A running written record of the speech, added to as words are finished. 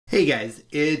Hey guys,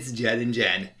 it's Jed and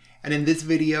Jen, and in this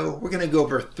video we're going to go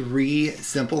over 3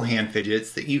 simple hand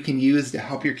fidgets that you can use to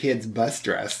help your kids bust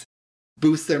stress,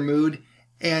 boost their mood,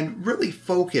 and really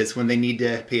focus when they need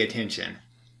to pay attention.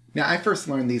 Now I first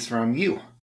learned these from you.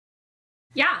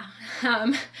 Yeah,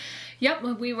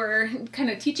 we were kind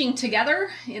of teaching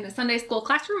together in a Sunday school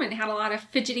classroom and had a lot of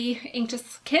fidgety,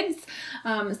 anxious kids.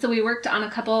 So we worked on a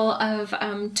couple of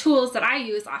tools that I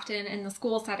use often in the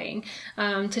school setting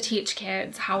to teach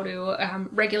kids how to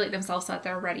regulate themselves so that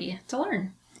they're ready to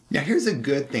learn. Now here's a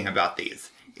good thing about these,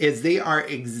 is they are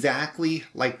exactly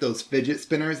like those fidget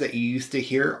spinners that you used to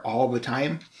hear all the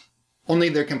time, only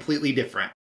they're completely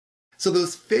different. So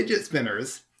those fidget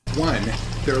spinners, 1,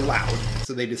 they're loud,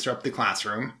 so they disrupt the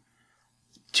classroom.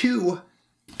 2,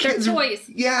 they're toys.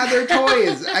 Yeah, they're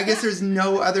toys. I guess there's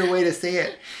no other way to say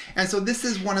it. And so this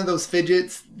is one of those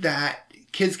fidgets that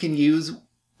kids can use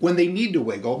when they need to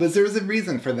wiggle, but there's a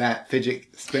reason for that fidget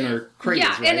spinner craze,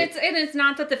 yeah, right? and it's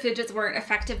not that the fidgets weren't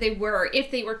effective. They were,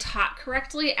 if they were taught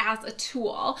correctly as a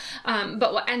tool.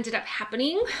 But what ended up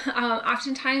happening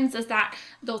oftentimes is that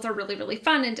those are really, really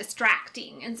fun and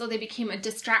distracting. And so they became a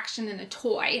distraction and a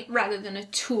toy rather than a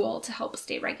tool to help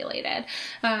stay regulated.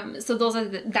 So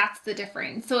that's the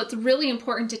difference. So it's really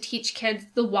important to teach kids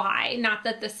the why, not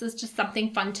that this is just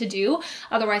something fun to do.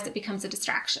 Otherwise it becomes a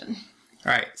distraction.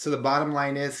 All right, so the bottom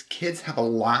line is kids have a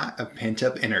lot of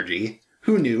pent-up energy.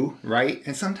 Who knew, right?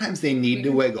 And sometimes they need to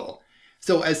wiggle.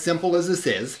 So as simple as this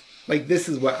is, like this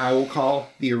is what I will call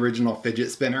the original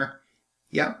fidget spinner.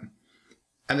 Yep.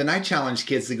 And then I challenge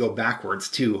kids to go backwards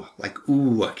too. Like,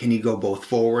 ooh, can you go both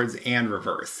forwards and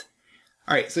reverse?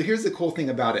 All right, so here's the cool thing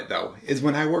about it though, is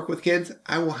when I work with kids,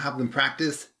 I will have them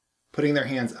practice putting their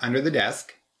hands under the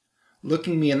desk,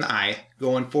 looking me in the eye,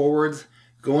 going forwards,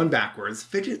 going backwards,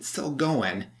 fidget's still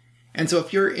going. And so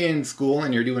if you're in school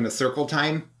and you're doing a circle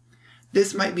time,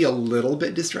 this might be a little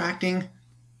bit distracting,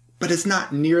 but it's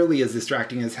not nearly as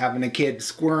distracting as having a kid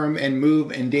squirm and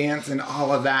move and dance and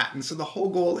all of that. And so the whole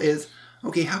goal is,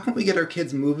 okay, how can we get our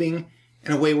kids moving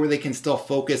in a way where they can still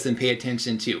focus and pay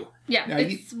attention to? Yeah, now,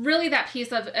 it's really that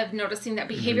piece of noticing that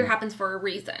behavior happens for a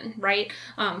reason, right?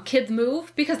 Kids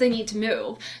move because they need to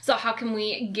move. So how can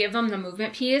we give them the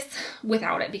movement piece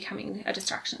without it becoming a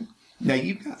distraction? Now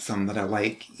you've got some that I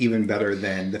like even better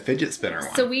than the fidget spinner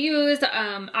one. So we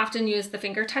often use the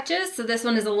finger touches. So this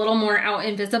one is a little more out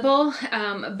and visible,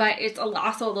 but it's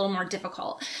also a little more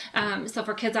difficult. So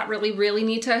for kids that really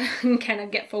need to kind of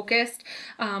get focused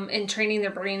and training their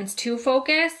brains to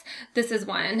focus, this is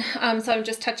one. So I'm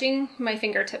just touching my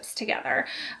fingertips together.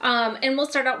 And we'll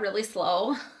start out really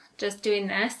slow, just doing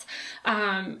this,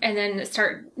 and then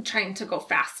start trying to go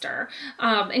faster.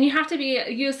 And you have to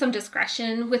use some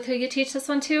discretion with who you teach this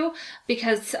one to,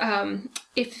 because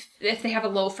if they have a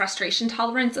low frustration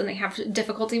tolerance and they have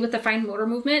difficulty with the fine motor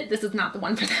movement, this is not the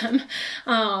one for them.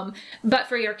 But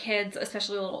for your kids,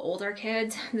 especially a little older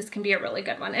kids, this can be a really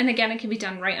good one. And again, it can be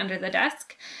done right under the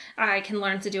desk. I can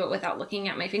learn to do it without looking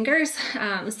at my fingers.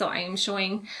 So I am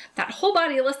showing that whole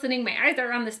body listening. My eyes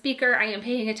are on the speaker. I am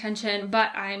paying attention,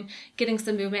 but I'm getting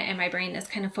some movement and my brain is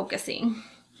kind of focusing.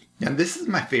 Now this is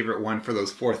my favorite one for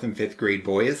those 4th and 5th grade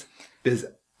boys, because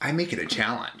I make it a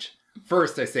challenge.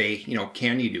 First I say,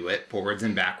 can you do it forwards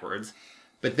and backwards?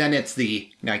 But then it's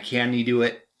now can you do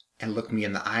it and look me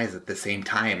in the eyes at the same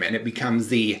time? And it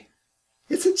becomes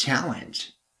it's a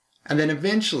challenge. And then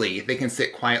eventually they can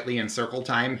sit quietly in circle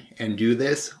time and do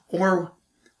this, or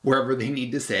wherever they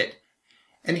need to sit.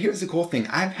 And here's the cool thing.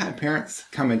 I've had parents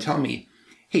come and tell me,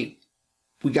 hey,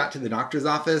 we got to the doctor's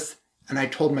office and I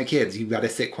told my kids, you've got to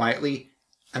sit quietly.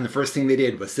 And the first thing they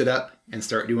did was sit up and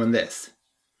start doing this.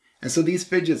 And so these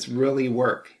fidgets really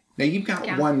work. Now you've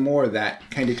got one more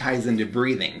that kind of ties into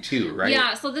breathing too, right?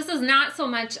 Yeah, so this is not so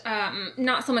much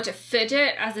a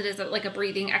fidget as it is like a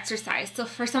breathing exercise. So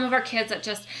for some of our kids,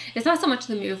 it's not so much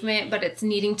the movement, but it's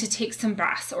needing to take some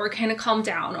breaths or kind of calm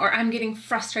down, or I'm getting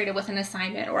frustrated with an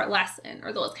assignment or a lesson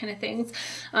or those kind of things.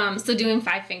 So doing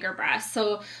 5-finger breaths.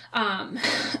 So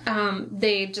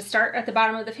they just start at the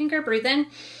bottom of the finger, breathe in,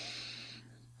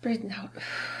 breathe out.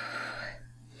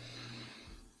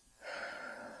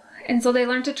 And so they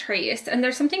learn to trace, and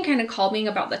there's something kind of calming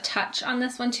about the touch on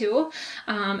this one too.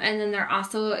 And then they're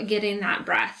also getting that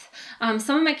breath.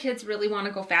 Some of my kids really want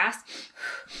to go fast.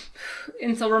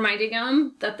 And so reminding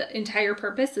them that the entire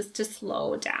purpose is to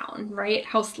slow down, right?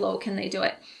 How slow can they do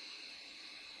it?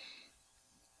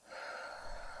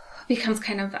 Becomes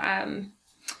kind of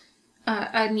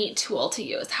a neat tool to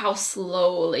use. How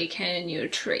slowly can you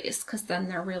trace? Because then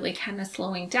they're really kind of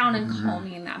slowing down and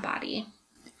calming that body.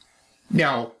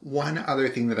 Now, one other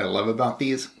thing that I love about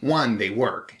these, one, they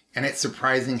work, and it's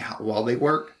surprising how well they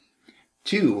work.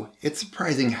 Two, it's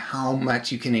surprising how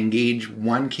much you can engage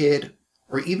one kid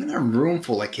or even a room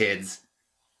full of kids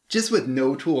just with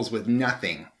no tools, with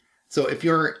nothing. So if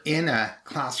you're in a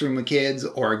classroom of kids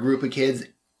or a group of kids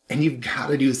and you've got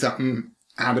to do something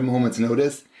at a moment's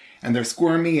notice and they're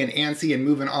squirmy and antsy and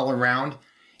moving all around,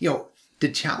 to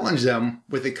challenge them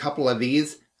with a couple of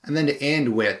these and then to end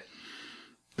with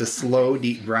the slow,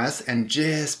 deep breaths and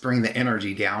just bring the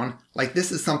energy down. Like,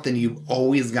 this is something you've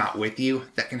always got with you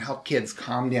that can help kids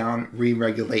calm down,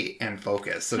 re-regulate, and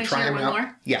focus. So try them out.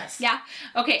 More? Yes. Yeah.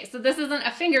 Okay, so this isn't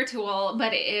a finger tool,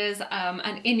 but it is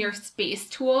an in-your-space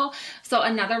tool. So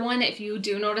another one, if you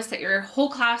do notice that your whole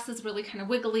class is really kind of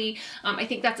wiggly, I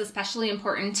think that's especially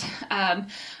important.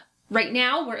 Right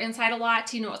now, we're inside a lot.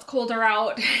 It's colder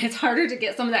out. It's harder to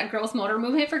get some of that gross motor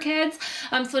movement for kids.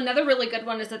 So another really good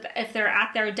one is that if they're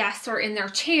at their desks or in their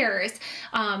chairs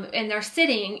and they're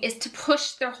sitting, is to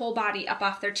push their whole body up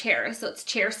off their chair. So it's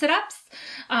chair sit-ups.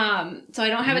 So I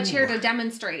don't have a chair to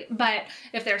demonstrate, but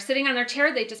if they're sitting on their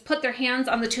chair, they just put their hands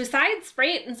on the two sides,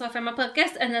 right? And so if I'm up like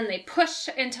this, and then they push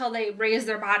until they raise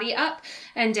their body up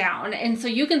and down. And so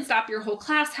you can stop your whole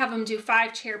class, have them do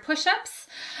 5 chair push-ups,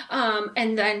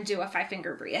 and then do a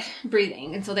 5-finger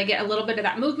breathing. And so they get a little bit of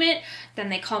that movement, then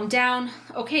they calm down.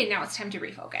 Okay, now it's time to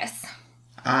refocus.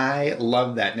 I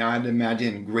love that. Now, I'd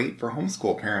imagine great for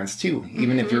homeschool parents too,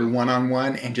 even if you're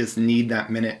one-on-one and just need that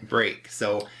minute break.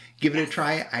 So give it a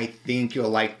try. I think you'll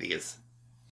like these.